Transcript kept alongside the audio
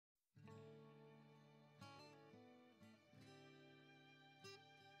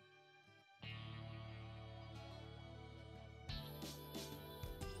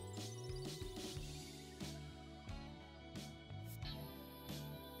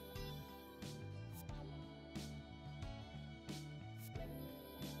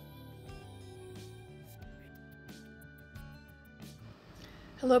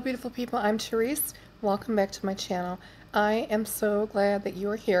Hello beautiful people, I'm Terese. Welcome back to my channel. I am so glad that you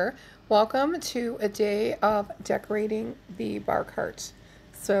are here. Welcome to a day of decorating the bar cart.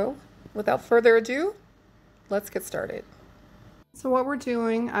 So without further ado, let's get started. So what we're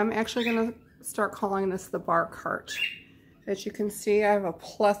doing, I'm actually going to start calling this the bar cart. As you can see, I have a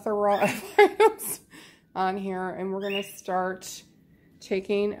plethora of items on here, and we're going to start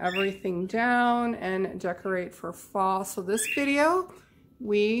taking everything down and decorate for fall. So this video,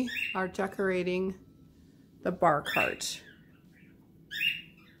 we are decorating the bar cart.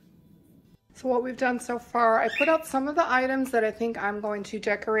 So what we've done so far, I put out some of the items that I think I'm going to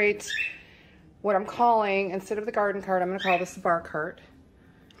decorate what I'm calling, instead of the garden cart, I'm going to call this the bar cart.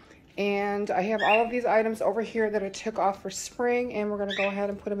 And I have all of these items over here that I took off for spring, and we're going to go ahead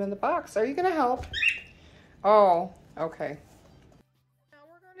and put them in the box. Are you going to help? Oh, okay. Now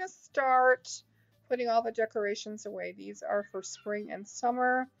we're going to start putting all the decorations away. These are for spring and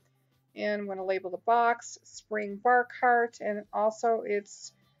summer. And I'm going to label the box spring bar cart. And also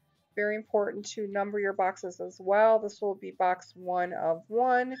it's very important to number your boxes as well. This will be box 1 of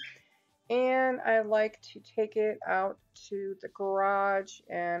 1. And I like to take it out to the garage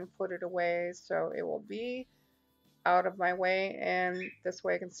and put it away so it will be out of my way, and this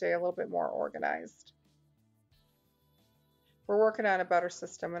way I can stay a little bit more organized. We're working on a better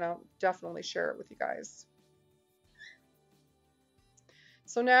system, and I'll definitely share it with you guys.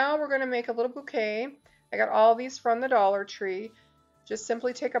 So now we're going to make a little bouquet. I got all these from the Dollar Tree. Just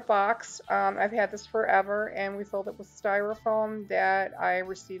simply take a box. I've had this forever, and we filled it with styrofoam that I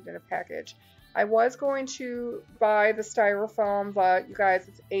received in a package. I was going to buy the styrofoam, but you guys,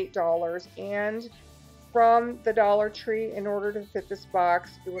 it's $8. And from the Dollar Tree, in order to fit this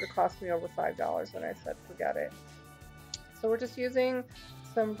box, it would have cost me over $5, and I said, forget it. So we're just using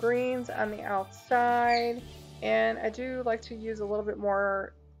some greens on the outside, and I do like to use a little bit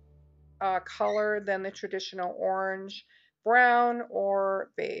more color than the traditional orange, brown, or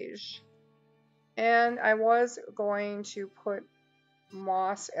beige. And I was going to put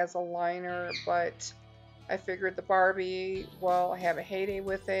moss as a liner, but I figured the Barbie will have a heyday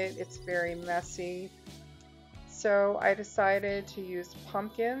with it. It's very messy. So I decided to use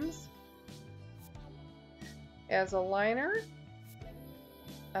pumpkins as a liner.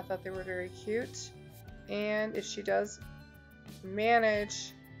 I thought they were very cute. And if she does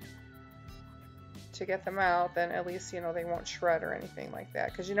manage to get them out, then at least, they won't shred or anything like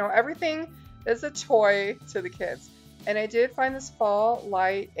that. Because, everything is a toy to the kids. And I did find this fall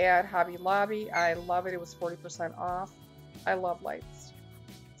light at Hobby Lobby. I love it. It was 40% off. I love lights.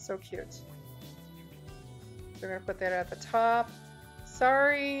 So cute. So we're going to put that at the top.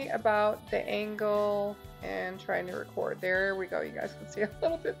 Sorry about the angle and trying to record. There we go. You guys can see a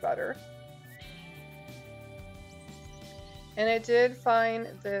little bit better. And I did find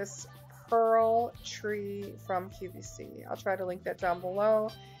this pearl tree from QVC. I'll try to link that down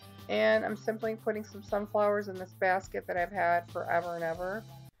below. And I'm simply putting some sunflowers in this basket that I've had forever and ever.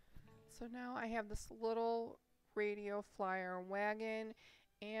 So now I have this little radio flyer wagon,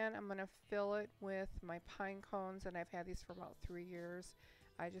 and I'm going to fill it with my pine cones, and I've had these for about 3 years.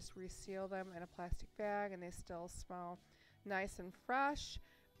 I just reseal them in a plastic bag, and they still smell nice and fresh.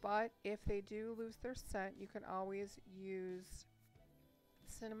 But if they do lose their scent, you can always use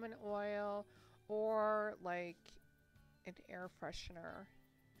cinnamon oil or like an air freshener.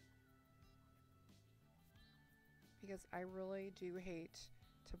 Because I really do hate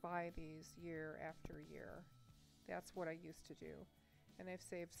to buy these year after year. That's what I used to do. And I've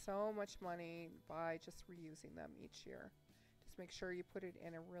saved so much money by just reusing them each year. Just make sure you put it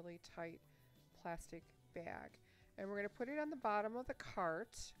in a really tight plastic bag. And we're going to put it on the bottom of the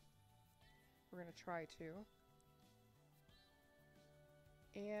cart. We're going to try to.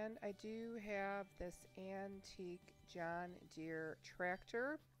 And I do have this antique John Deere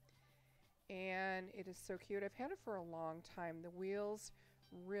tractor. And it is so cute. I've had it for a long time. The wheels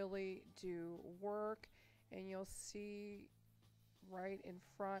really do work. And you'll see right in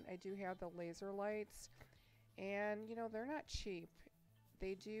front, I do have the laser lights. And, they're not cheap.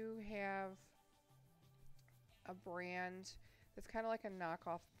 They do have a brand that's kind of like a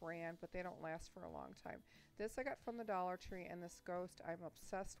knockoff brand, but they don't last for a long time. This I got from the Dollar Tree, and this ghost I'm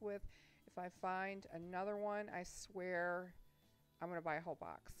obsessed with. If I find another one, I swear I'm going to buy a whole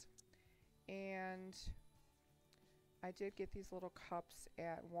box. And I did get these little cups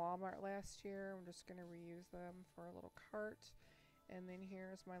at Walmart last year. I'm just going to reuse them for a little cart. And then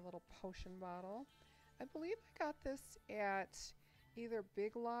here's my little potion bottle. I believe I got this at either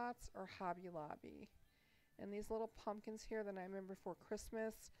Big Lots or Hobby Lobby. And these little pumpkins here that I remember for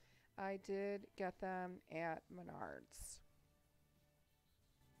Christmas, I did get them at Menards.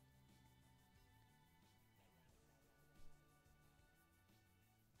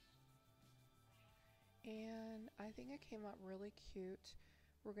 And I think it came out really cute.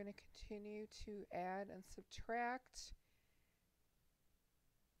 We're going to continue to add and subtract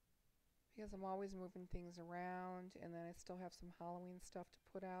because I'm always moving things around, and then I still have some Halloween stuff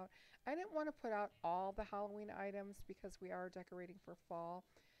to put out. I didn't want to put out all the Halloween items because we are decorating for fall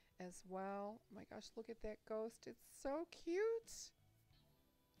as well. Oh my gosh, look at that ghost. It's so cute.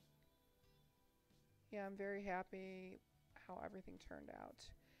 Yeah, I'm very happy how everything turned out.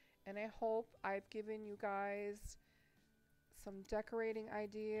 And I hope I've given you guys some decorating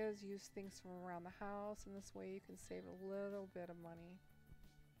ideas. Use things from around the house, and this way you can save a little bit of money.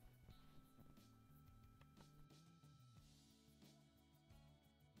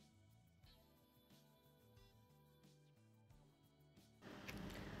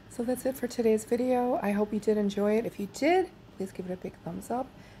 So that's it for today's video. I hope you did enjoy it. If you did, please give it a big thumbs up.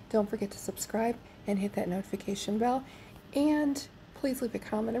 Don't forget to subscribe and hit that notification bell. And please leave a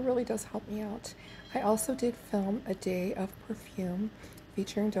comment. It really does help me out. I also did film a day of perfume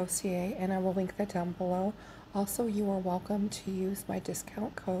featuring Dossier, and I will link that down below. Also, you are welcome to use my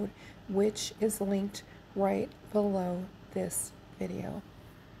discount code, which is linked right below this video.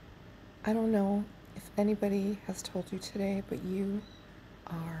 I don't know if anybody has told you today, but you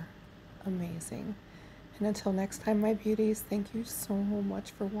are amazing. And until next time, my beauties, thank you so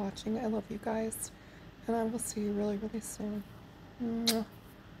much for watching. I love you guys, and I will see you really, really soon. Mwah.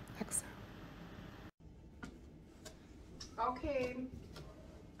 XO. Okay.